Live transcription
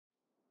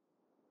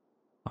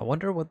I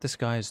wonder what this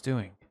guy is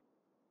doing.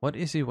 What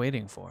is he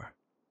waiting for?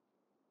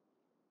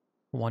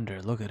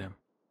 Wonder, look at him.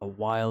 A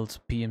wild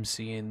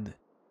PMC in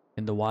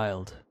the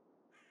wild.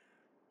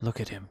 Look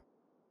at him.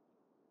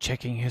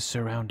 Checking his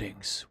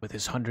surroundings with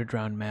his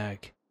 100-round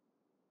mag.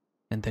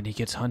 And then he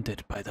gets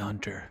hunted by the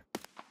hunter.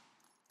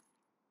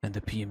 And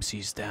the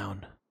PMC's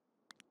down.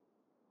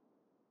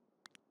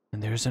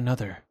 And there's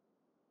another,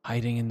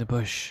 hiding in the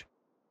bush.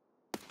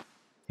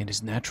 In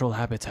his natural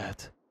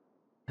habitat.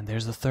 And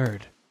there's the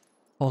third,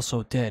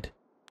 also dead,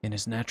 in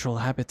his natural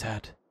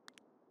habitat.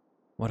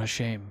 What a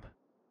shame.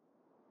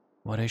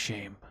 What a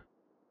shame.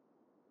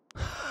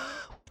 What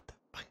the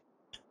fuck?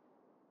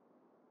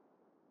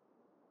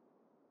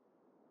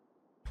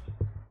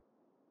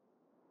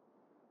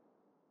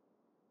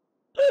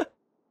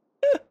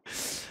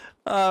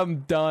 I'm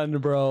done,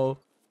 bro.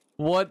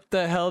 What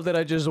the hell did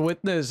I just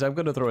witness? I'm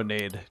gonna throw a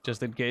nade,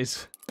 just in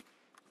case.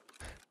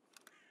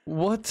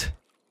 What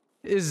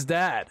is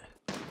that?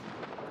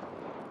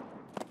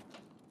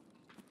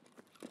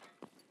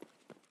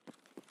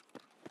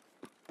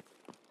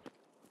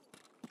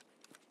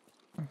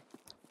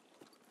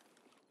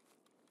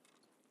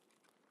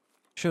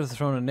 Should have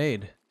thrown a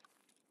nade.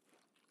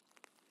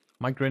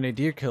 My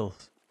grenadier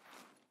kills.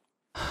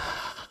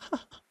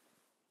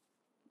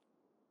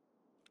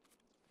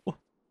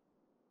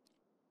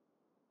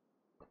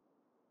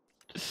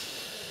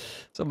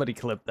 Somebody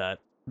clip that.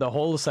 The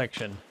whole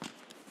section.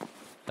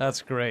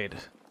 That's great.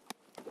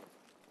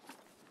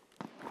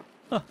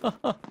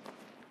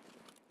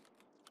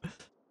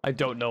 I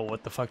don't know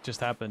what the fuck just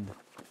happened.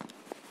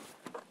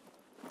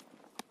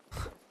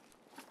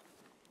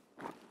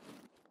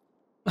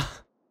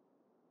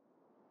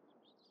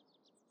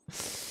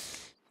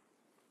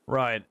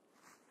 Right.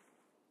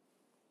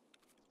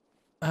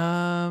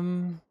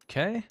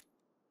 Okay.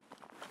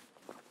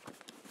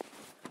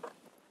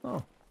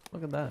 Oh,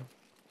 look at that.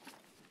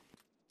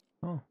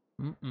 Oh,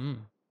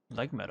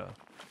 like meta.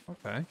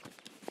 Okay.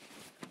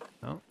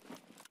 Oh.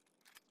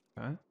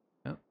 Okay.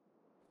 Yep.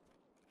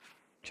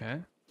 Okay.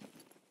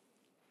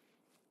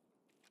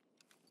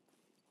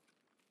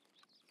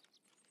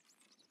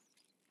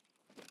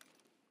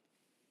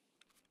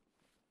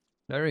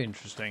 Very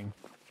interesting.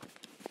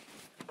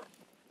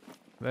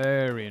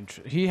 Very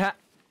interesting. He had.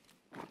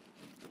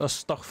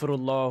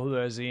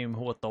 Astaghfirullah azim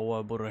wa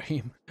tawwabur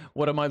rahim.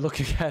 What am I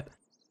looking at?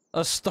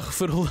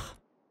 Astaghfirullah.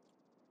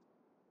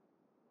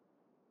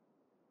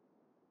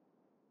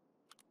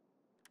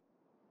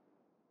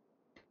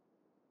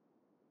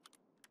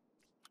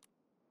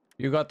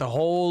 You got the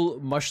whole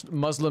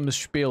Muslim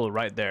spiel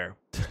right there.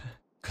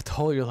 Got the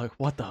whole, you're like,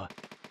 what the?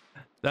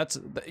 That's,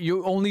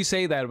 you only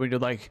say that when you're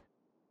like,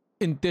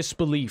 in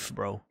disbelief,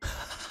 bro.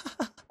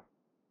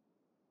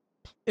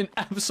 In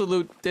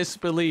absolute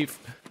disbelief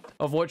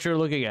of what you're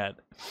looking at.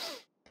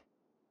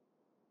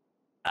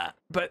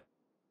 But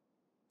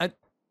I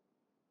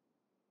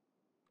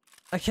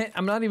can't,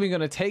 I'm not even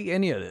gonna take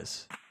any of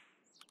this.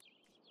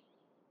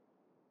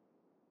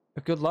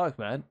 But good luck,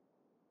 man.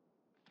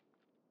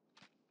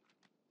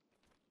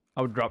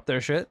 I would drop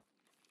their shit.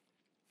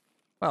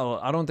 Well,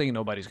 I don't think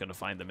nobody's gonna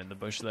find them in the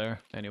bush there,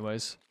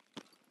 anyways.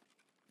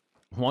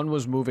 One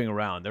was moving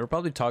around. They were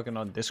probably talking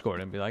on Discord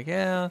and be like,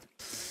 yeah,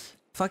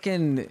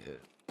 fucking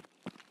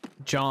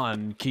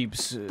John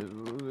keeps,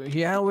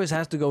 he always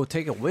has to go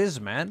take a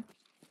whiz, man.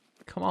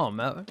 Come on,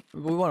 man.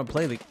 We want to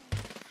play the...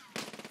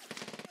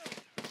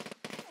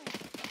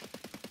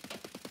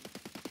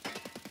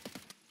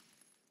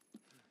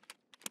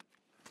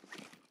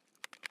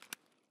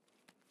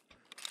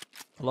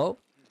 Hello?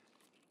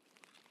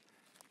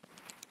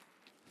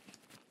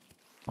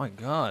 My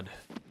god.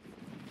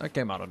 That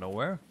came out of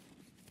nowhere.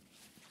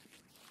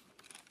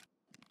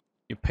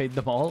 You paid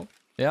them all?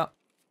 Yeah.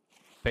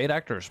 Paid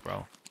actors,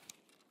 bro.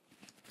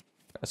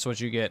 That's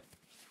what you get.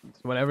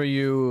 Whenever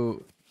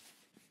you're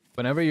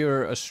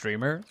a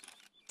streamer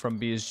from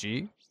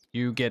BSG,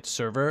 you get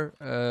server,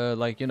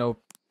 like, you know,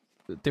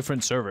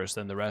 different servers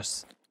than the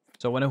rest.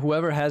 So when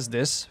whoever has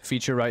this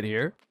feature right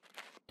here,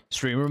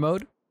 streamer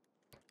mode,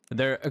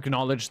 they're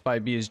acknowledged by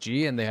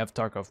BSG and they have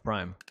Tarkov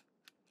Prime.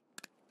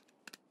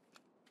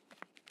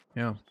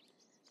 Yeah.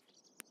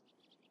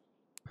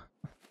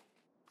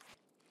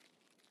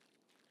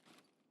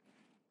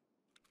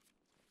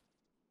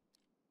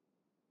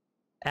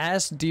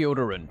 Ass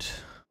deodorant.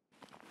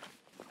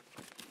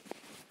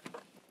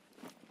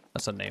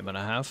 That's a name and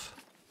a half.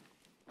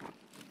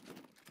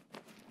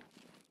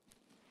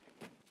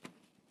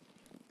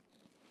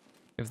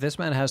 If this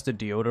man has to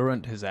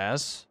deodorant his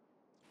ass,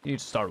 you need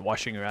to start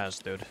washing your ass,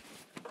 dude.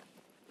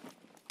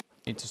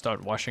 You need to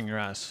start washing your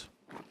ass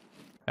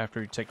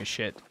after you take a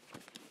shit.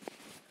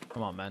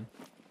 Come on, man.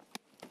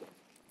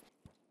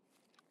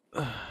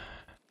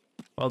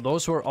 Well,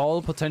 those were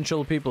all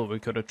potential people we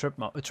could have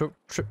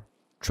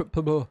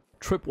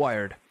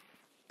tripwired.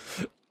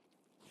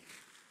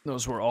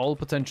 Those were all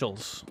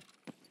potentials.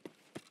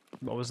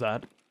 What was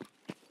that?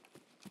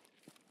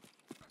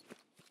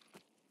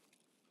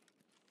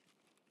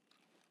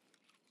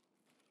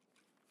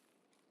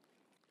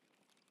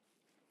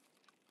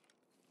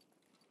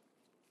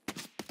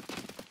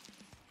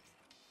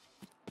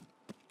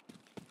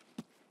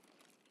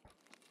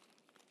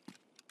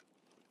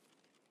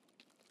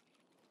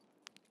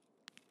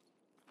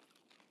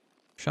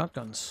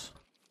 Shotguns.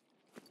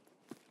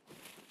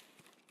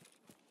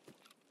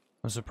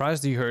 I'm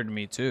surprised he heard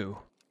me too.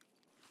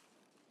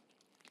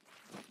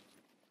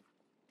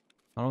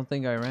 I don't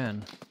think I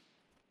ran.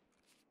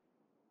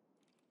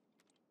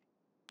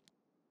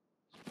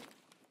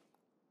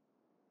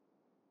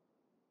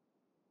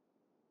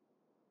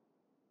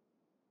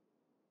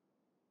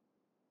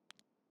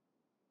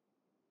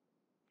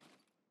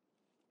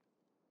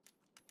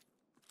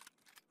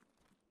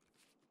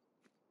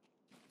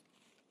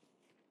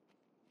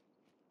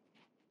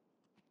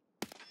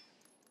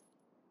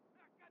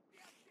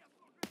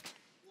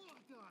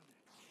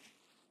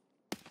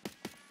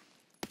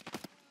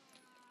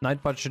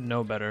 Nightbot should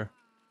know better.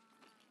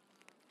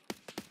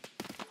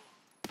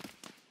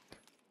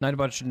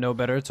 Nightbot should know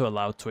better to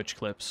allow Twitch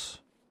clips.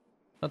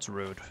 That's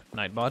rude,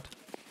 Nightbot.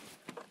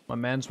 My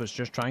mans was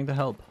just trying to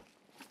help.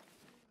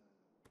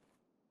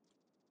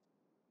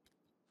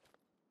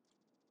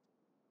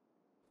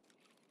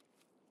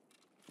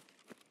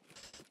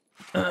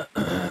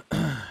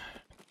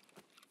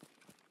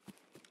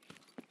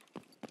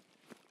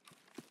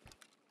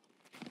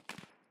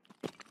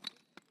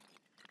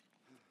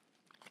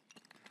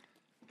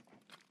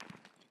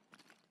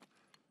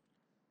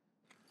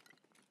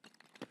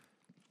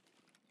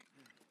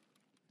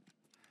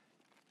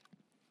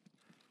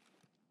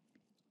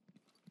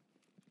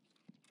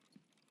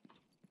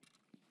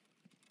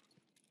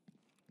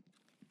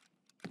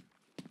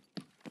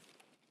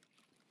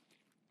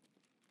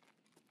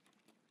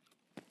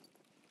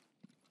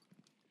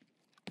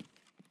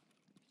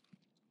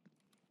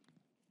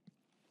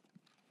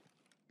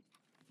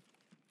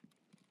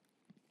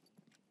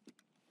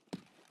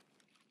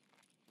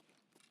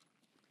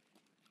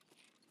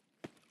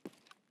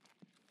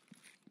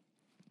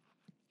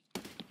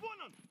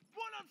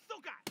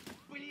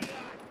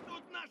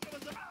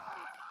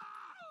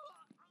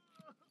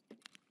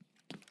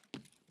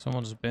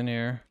 Someone's been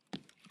here.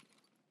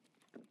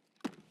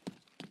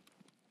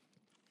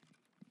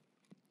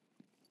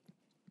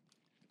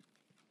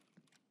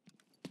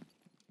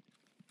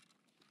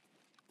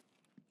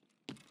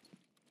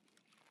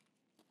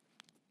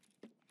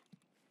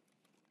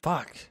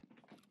 Fuck.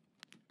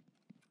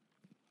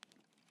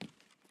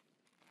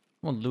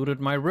 Someone looted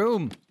my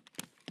room.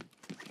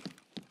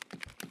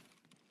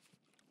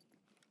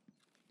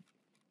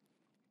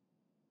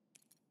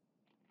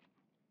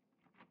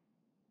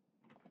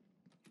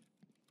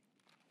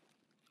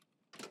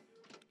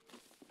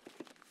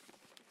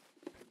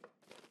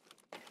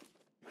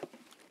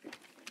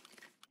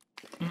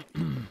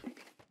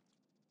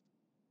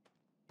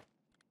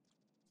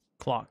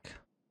 Clock.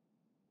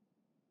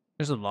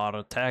 There's a lot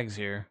of tags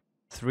here.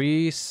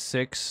 3,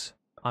 6,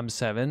 I'm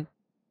 7.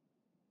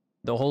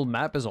 The whole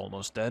map is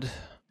almost dead.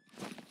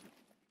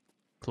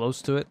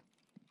 Close to it.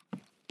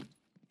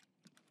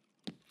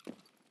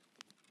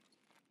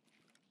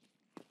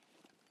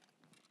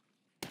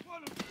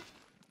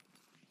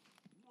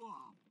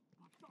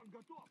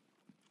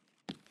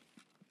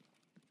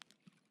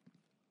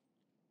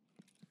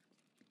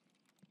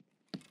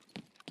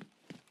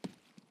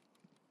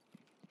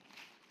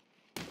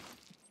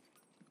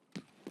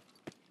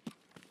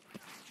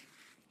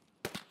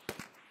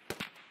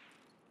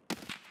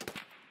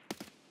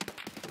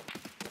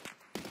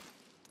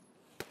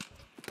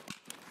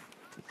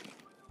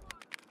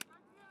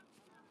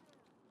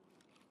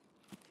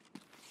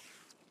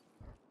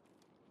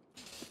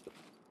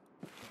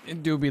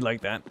 It do be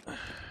like that.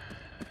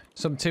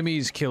 Some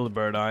Timmy's killed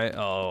Bird Eye.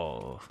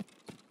 Oh.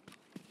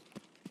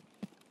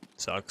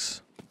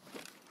 Sucks.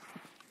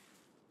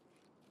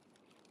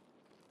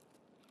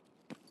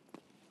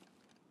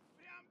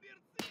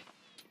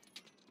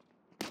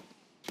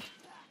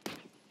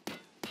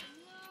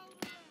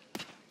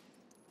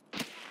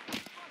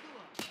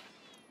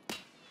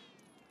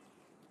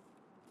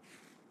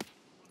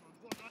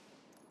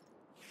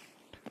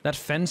 That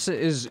fence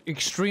is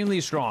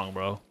extremely strong,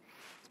 bro.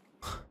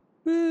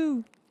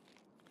 Woo!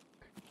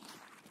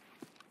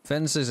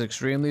 Fence is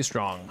extremely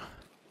strong.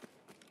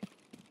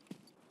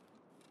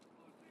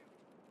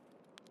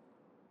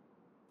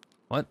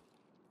 What?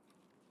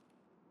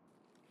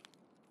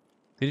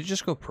 Did he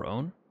just go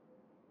prone?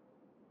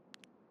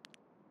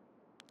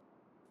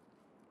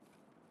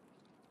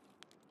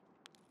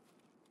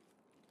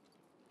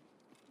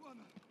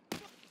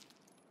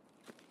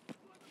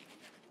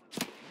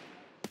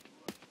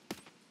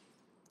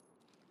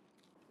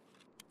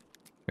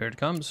 Here it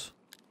comes.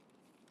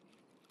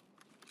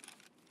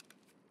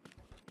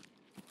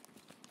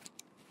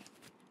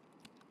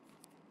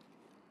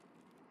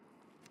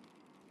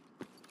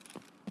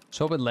 Let's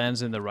hope it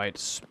lands in the right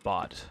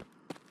spot.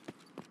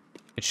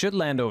 It should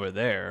land over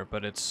there,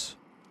 but its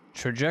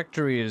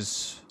trajectory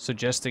is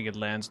suggesting it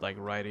lands like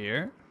right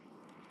here.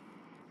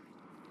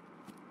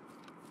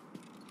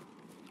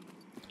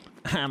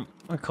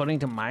 According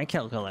to my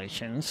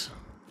calculations.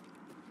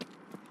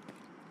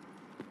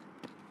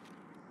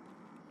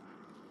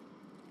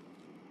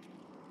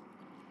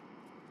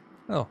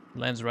 Oh,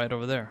 lands right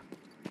over there.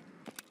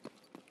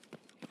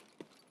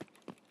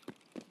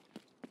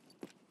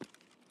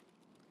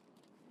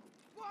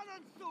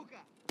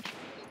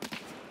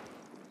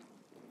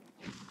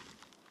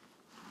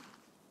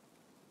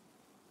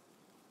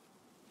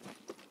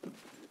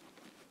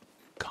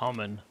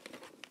 common.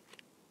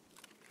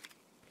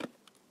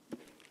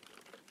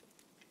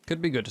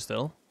 Could be good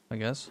still, I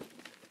guess.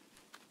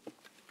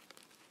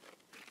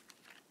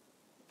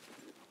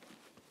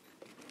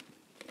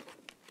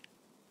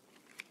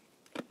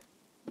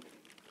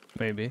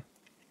 Maybe.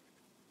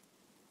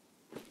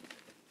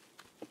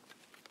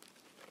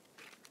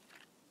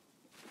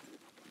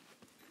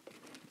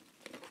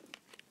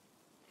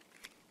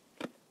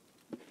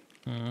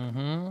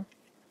 Mm-hmm.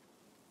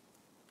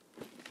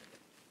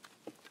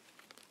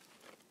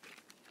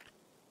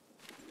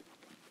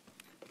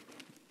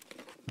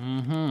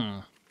 Mm-hmm.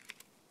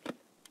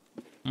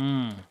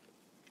 Mm.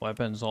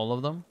 Weapons, all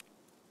of them?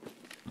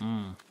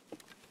 Mm.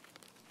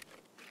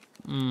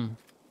 Mm.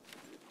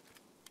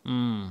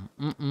 Mm.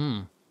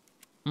 Mm-mm.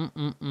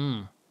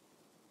 Mm-mm-mm.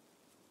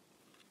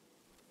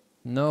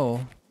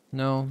 No.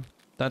 No.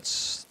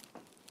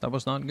 That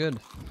was not good.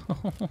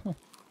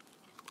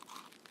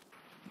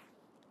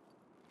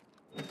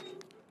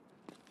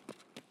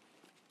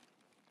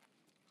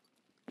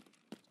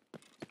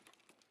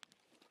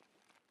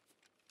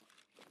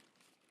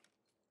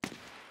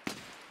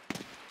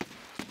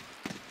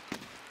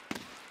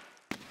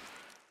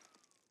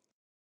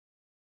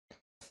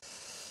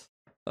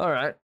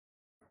 Alright.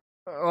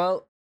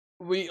 Well,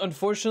 we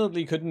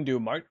unfortunately couldn't do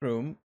mark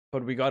room,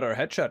 but we got our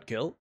headshot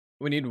kill.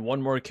 We need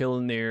one more kill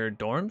near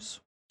dorms.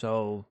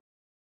 So,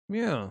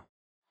 yeah.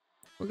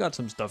 We got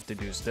some stuff to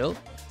do still.